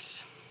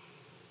contexts,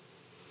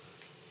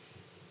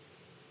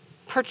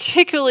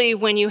 particularly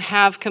when you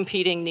have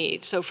competing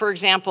needs. So for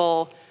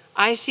example,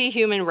 I see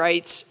human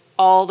rights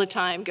all the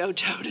time go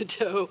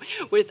toe-to-toe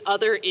with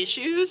other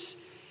issues,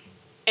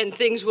 and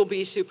things will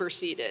be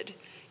superseded.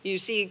 You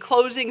see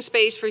closing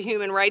space for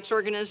human rights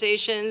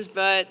organizations,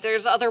 but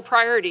there's other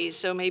priorities,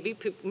 so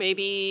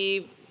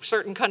maybe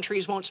certain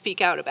countries won't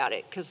speak out about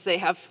it because they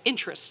have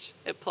interest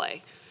at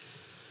play.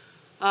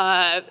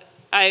 I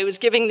was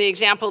giving the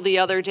example the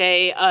other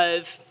day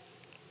of,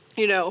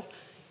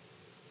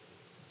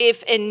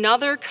 if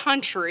another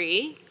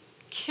country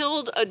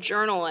killed a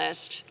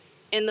journalist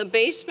in the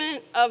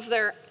basement of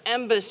their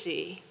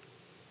embassy,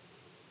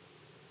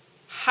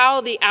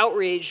 how the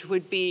outrage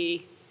would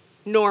be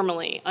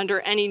normally,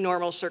 under any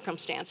normal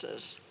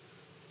circumstances.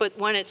 But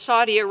when it's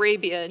Saudi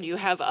Arabia and you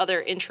have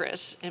other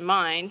interests in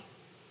mind,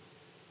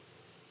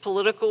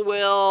 political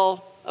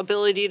will,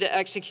 ability to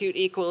execute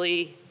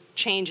equally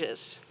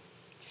changes.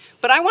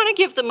 But I want to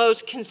give the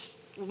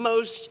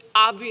most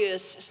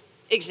obvious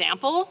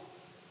example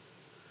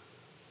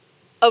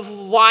of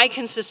why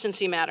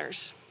consistency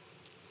matters.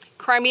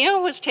 Crimea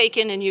was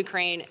taken in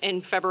Ukraine in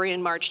February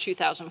and March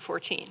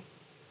 2014.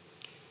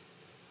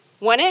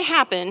 When it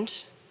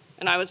happened,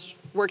 and I was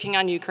working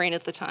on Ukraine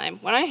at the time,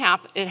 when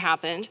it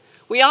happened,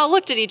 we all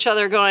looked at each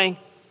other going,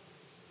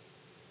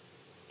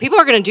 people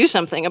are going to do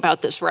something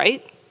about this,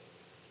 right?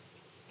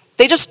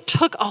 They just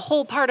took a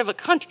whole part of the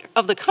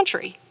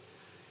country.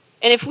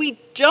 And if we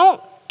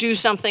don't do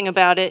something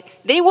about it,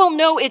 they will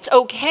know it's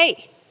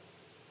okay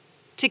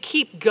to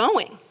keep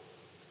going.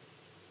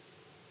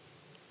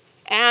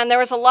 And there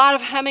was a lot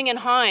of hemming and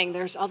hawing.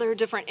 There's other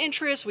different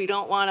interests. We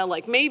don't want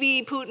to,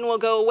 maybe Putin will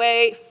go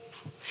away.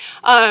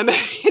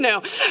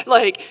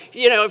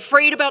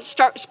 Afraid about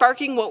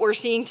sparking what we're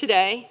seeing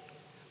today.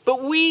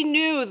 But we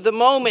knew the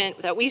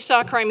moment that we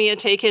saw Crimea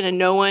taken and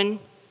no one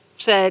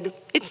said,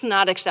 it's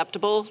not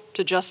acceptable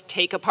to just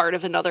take a part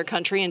of another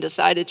country and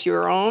decide it's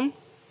your own.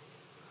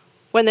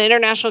 When the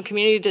international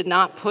community did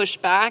not push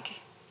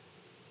back,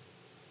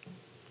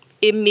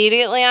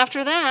 immediately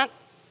after that,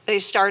 they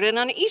started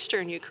on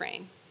eastern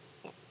Ukraine.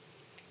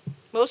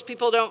 Most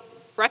people don't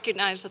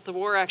recognize that the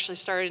war actually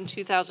started in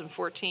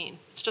 2014.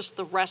 It's just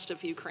the rest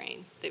of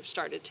Ukraine they've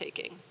started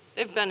taking.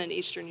 They've been in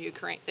eastern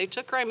Ukraine. They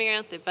took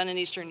Crimea, they've been in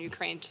eastern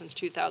Ukraine since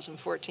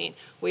 2014.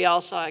 We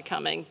all saw it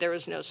coming. There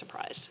was no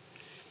surprise.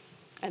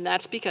 And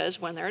that's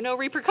because when there are no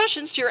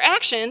repercussions to your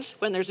actions,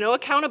 when there's no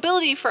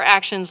accountability for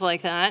actions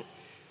like that,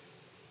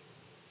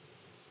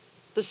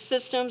 the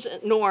systems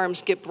and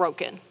norms get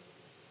broken.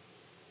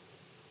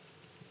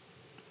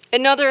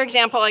 Another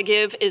example I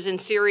give is in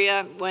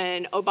Syria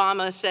when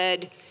Obama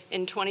said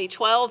in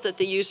 2012 that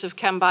the use of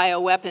chem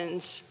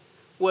bioweapons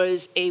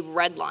was a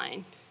red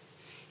line.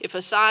 If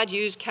Assad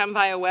used chem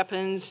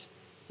bioweapons,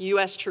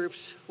 US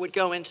troops would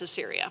go into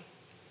Syria.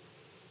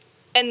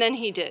 And then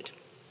he did.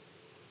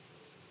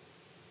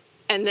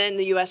 And then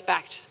the US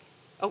backed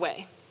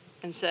away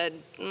and said,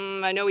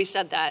 I know he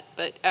said that,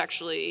 but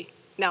actually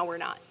now we're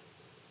not.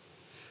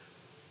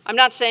 I'm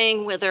not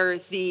saying whether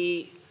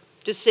the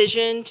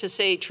decision to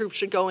say troops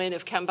should go in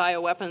if chem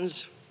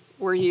bioweapons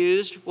were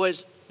used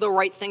was the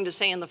right thing to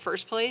say in the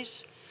first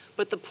place,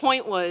 but the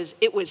point was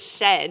it was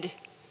said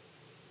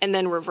and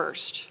then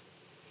reversed.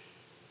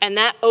 And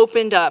that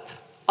opened up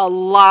a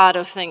lot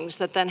of things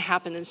that then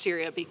happened in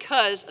Syria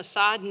because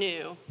Assad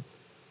knew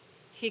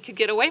he could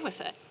get away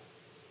with it.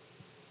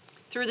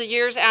 Through the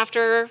years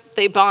after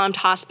they bombed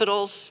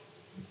hospitals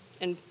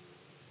in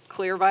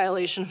clear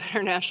violation of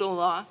international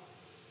law,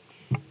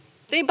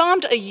 they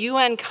bombed a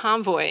UN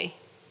convoy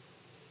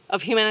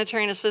of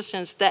humanitarian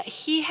assistance that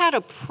he had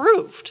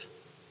approved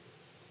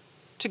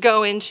to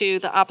go into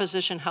the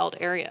opposition-held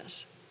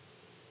areas.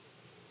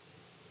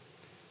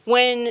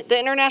 When the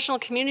international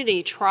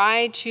community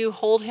tried to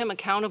hold him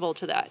accountable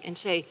to that and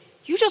say,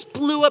 you just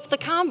blew up the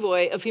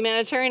convoy of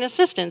humanitarian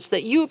assistance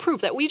that you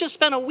approved, that we just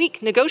spent a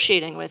week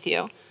negotiating with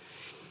you,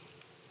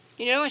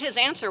 you know what his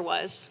answer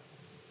was?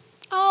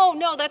 Oh,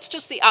 no, that's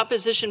just the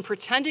opposition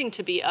pretending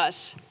to be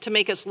us to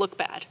make us look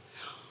bad.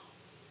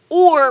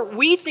 Or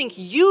we think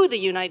you, the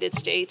United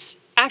States,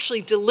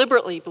 actually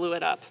deliberately blew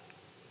it up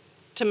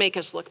to make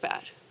us look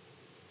bad.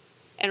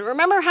 And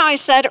remember how I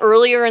said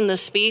earlier in the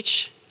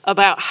speech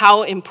about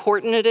how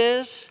important it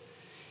is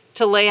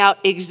to lay out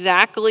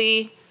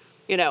exactly,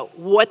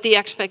 what the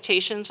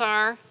expectations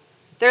are?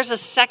 There's a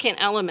second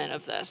element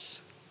of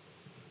this.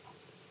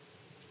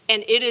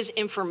 and it is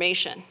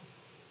information.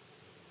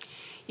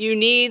 You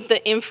need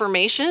the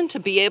information to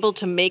be able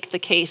to make the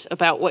case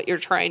about what you're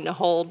trying to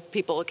hold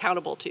people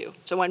accountable to.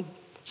 So when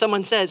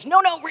someone says,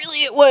 no,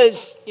 really it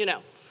was,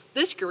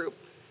 this group,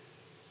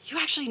 you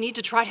actually need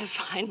to try to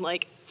find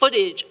like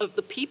footage of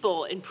the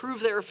people and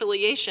prove their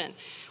affiliation.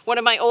 One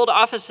of my old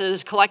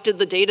offices collected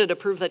the data to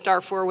prove that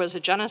Darfur was a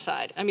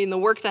genocide. I mean, the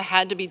work that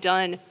had to be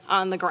done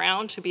on the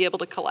ground to be able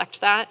to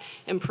collect that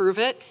and prove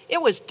it,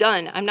 it was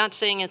done. I'm not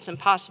saying it's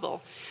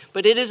impossible,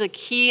 but it is a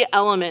key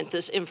element,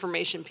 this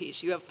information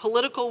piece. You have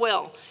political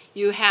will,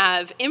 you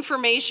have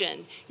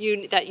information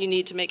that you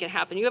need to make it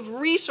happen, you have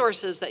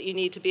resources that you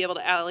need to be able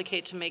to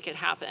allocate to make it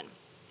happen.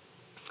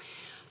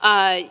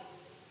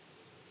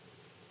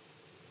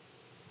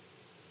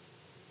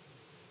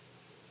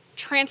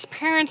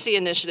 Transparency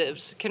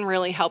initiatives can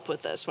really help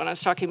with this when I was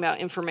talking about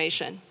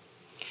information.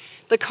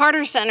 The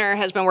Carter Center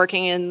has been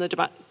working in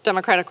the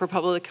Democratic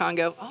Republic of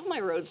Congo. All my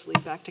roads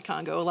lead back to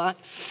Congo a lot.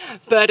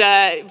 But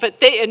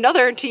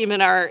another team in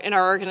our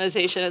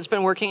organization has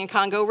been working in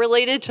Congo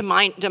related to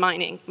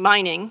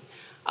mining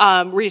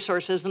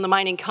resources and the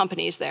mining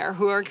companies there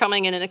who are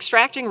coming in and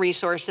extracting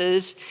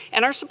resources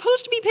and are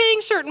supposed to be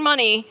paying certain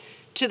money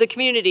to the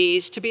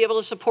communities to be able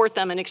to support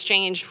them in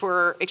exchange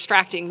for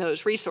extracting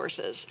those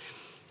resources.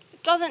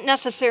 Doesn't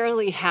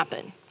necessarily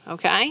happen,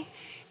 okay?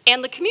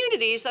 And the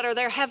communities that are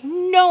there have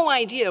no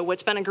idea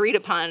what's been agreed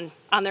upon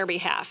on their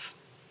behalf.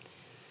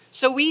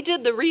 So we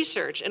did the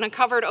research and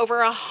uncovered over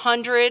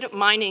 100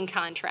 mining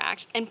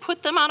contracts and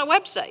put them on a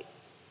website,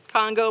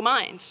 Congo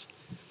Mines.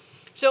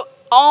 So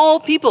all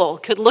people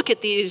could look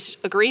at these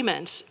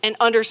agreements and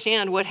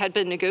understand what had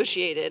been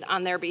negotiated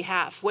on their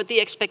behalf, what the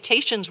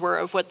expectations were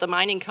of what the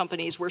mining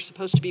companies were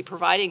supposed to be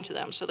providing to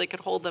them so they could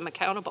hold them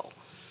accountable.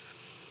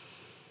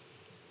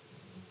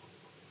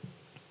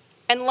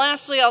 And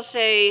lastly, I'll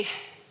say,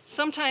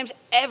 sometimes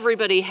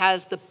everybody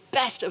has the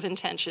best of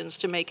intentions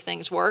to make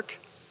things work,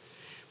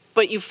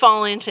 but you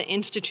fall into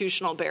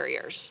institutional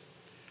barriers.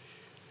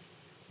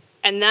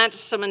 And that's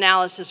some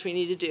analysis we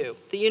need to do.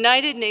 The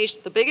United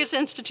Nations, the biggest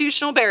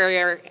institutional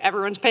barrier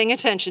everyone's paying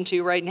attention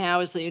to right now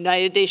is the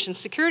United Nations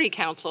Security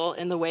Council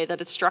and the way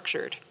that it's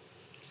structured.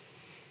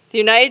 The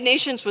United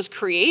Nations was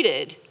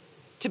created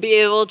to be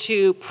able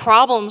to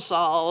problem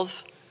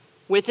solve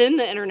within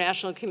the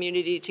international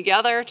community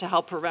together to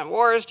help prevent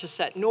wars, to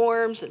set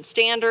norms and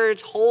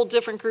standards, hold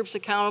different groups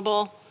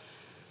accountable.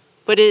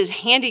 But it is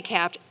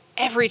handicapped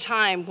every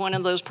time one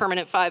of those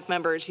permanent 5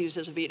 members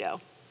uses a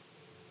veto.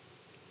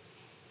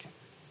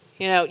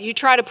 You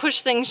try to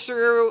push things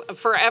through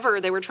forever.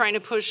 They were trying to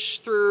push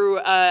through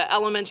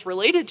elements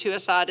related to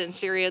Assad in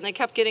Syria, and they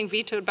kept getting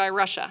vetoed by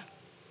Russia.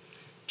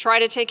 Try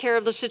to take care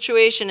of the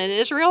situation in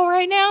Israel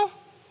right now,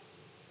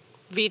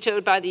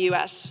 vetoed by the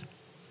US.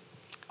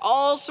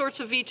 All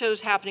sorts of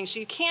vetoes happening, so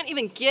you can't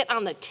even get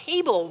on the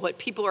table what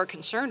people are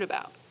concerned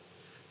about.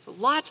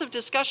 Lots of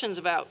discussions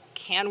about,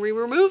 can we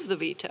remove the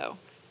veto?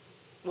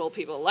 Will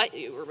people let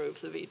you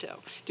remove the veto?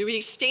 Do we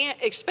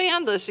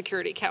expand the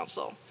Security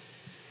Council?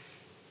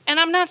 And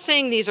I'm not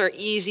saying these are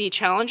easy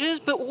challenges,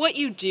 but what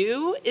you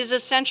do is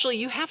essentially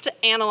you have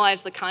to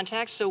analyze the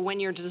context, so when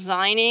you're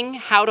designing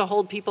how to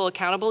hold people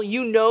accountable,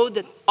 you know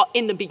that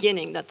in the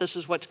beginning that this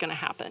is what's going to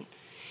happen.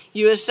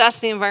 You assess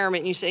the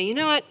environment and you say, you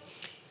know what?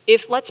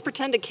 Let's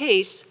pretend a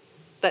case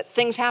that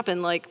things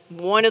happen like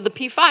one of the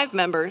P5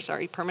 members,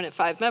 permanent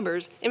 5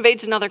 members,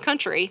 invades another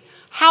country,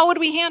 how would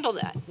we handle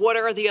that? What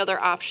are the other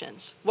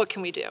options? What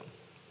can we do?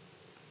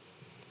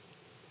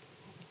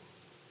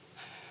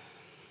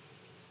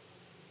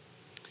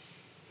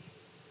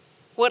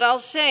 What I'll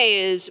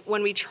say is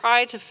when we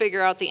try to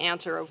figure out the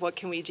answer of what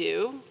can we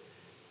do,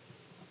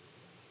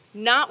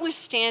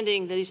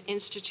 notwithstanding these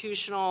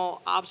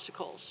institutional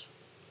obstacles,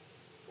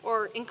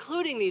 or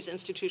including these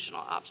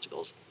institutional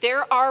obstacles,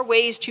 there are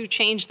ways to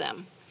change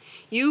them.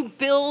 You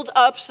build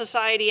up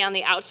society on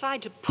the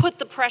outside to put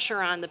the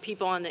pressure on the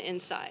people on the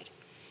inside.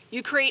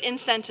 You create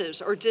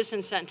incentives or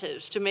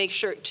disincentives to make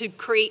sure to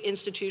create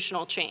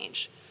institutional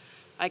change.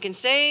 I can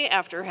say,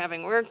 after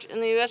having worked in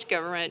the US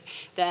government,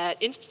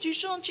 that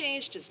institutional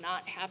change does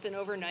not happen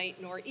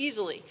overnight nor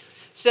easily.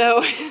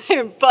 So,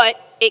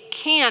 but it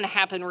can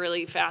happen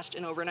really fast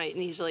and overnight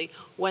and easily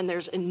when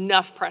there's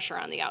enough pressure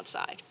on the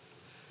outside.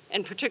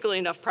 And particularly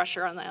enough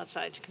pressure on the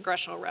outside to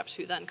congressional reps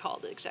who then call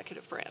the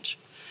executive branch.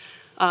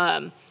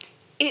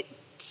 It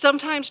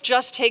sometimes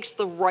just takes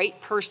the right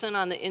person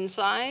on the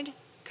inside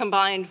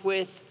combined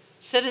with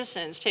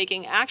citizens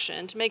taking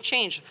action to make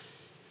change.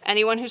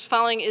 Anyone who's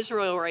following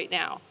Israel right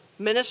now,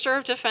 Minister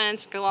of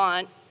Defense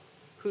Gallant,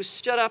 who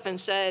stood up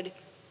and said,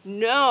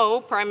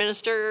 no, Prime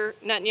Minister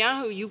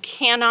Netanyahu, you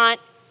cannot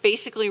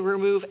basically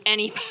remove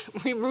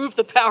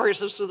the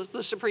powers of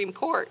the Supreme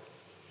Court.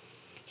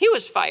 He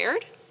was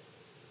fired.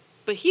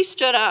 But he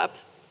stood up,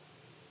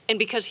 and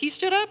because he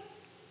stood up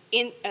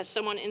as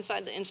someone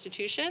inside the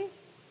institution,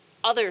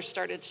 others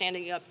started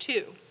standing up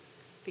too,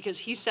 because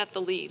he set the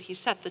lead, he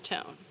set the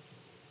tone.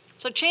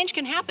 So change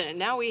can happen, and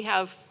now we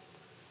have,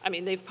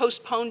 they've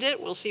postponed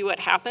it, we'll see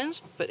what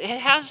happens, but it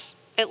has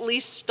at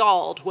least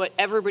stalled what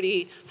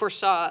everybody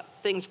foresaw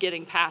things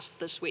getting passed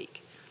this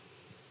week.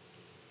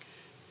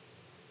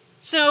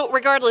 So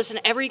regardless, in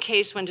every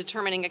case when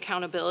determining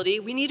accountability,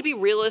 we need to be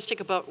realistic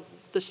about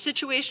the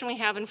situation we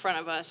have in front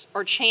of us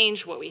or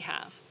change what we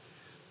have.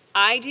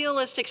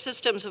 Idealistic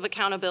systems of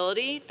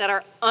accountability that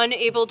are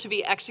unable to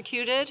be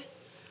executed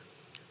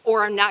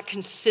or are not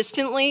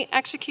consistently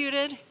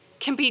executed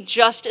can be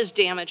just as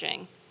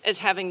damaging as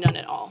having none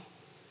at all.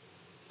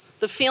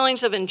 The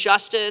feelings of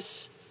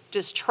injustice,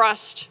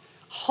 distrust,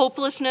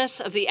 hopelessness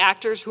of the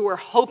actors who are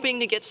hoping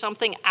to get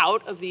something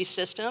out of these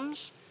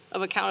systems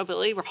of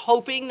accountability. We're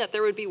hoping that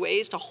there would be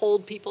ways to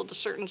hold people to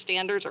certain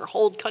standards or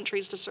hold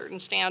countries to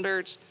certain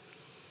standards.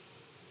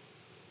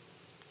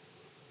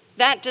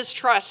 That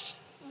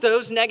distrust,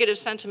 those negative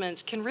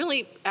sentiments can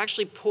really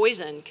actually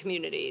poison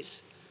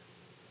communities,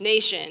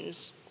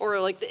 nations, or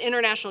like the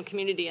international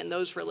community and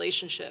those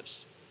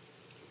relationships.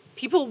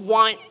 People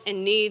want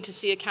and need to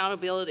see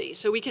accountability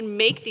so we can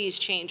make these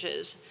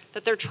changes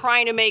that they're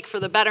trying to make for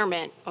the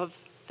betterment of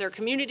their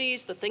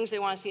communities, the things they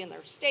want to see in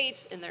their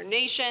states, in their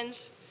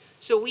nations.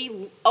 So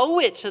we owe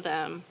it to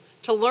them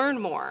to learn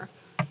more,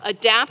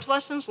 adapt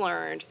lessons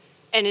learned,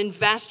 and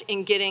invest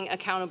in getting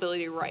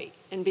accountability right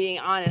and being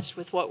honest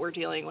with what we're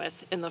dealing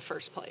with in the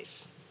first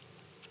place.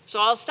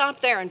 So I'll stop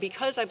there, and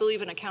because I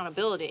believe in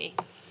accountability,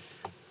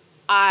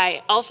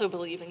 I also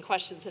believe in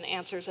questions and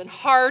answers and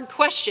hard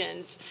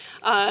questions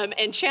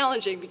and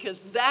challenging, because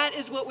that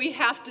is what we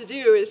have to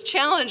do, is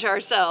challenge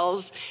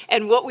ourselves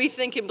and what we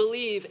think and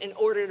believe in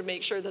order to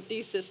make sure that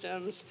these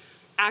systems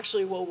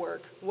actually will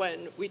work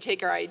when we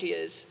take our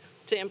ideas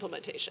to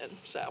implementation.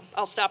 So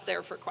I'll stop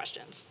there for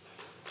questions.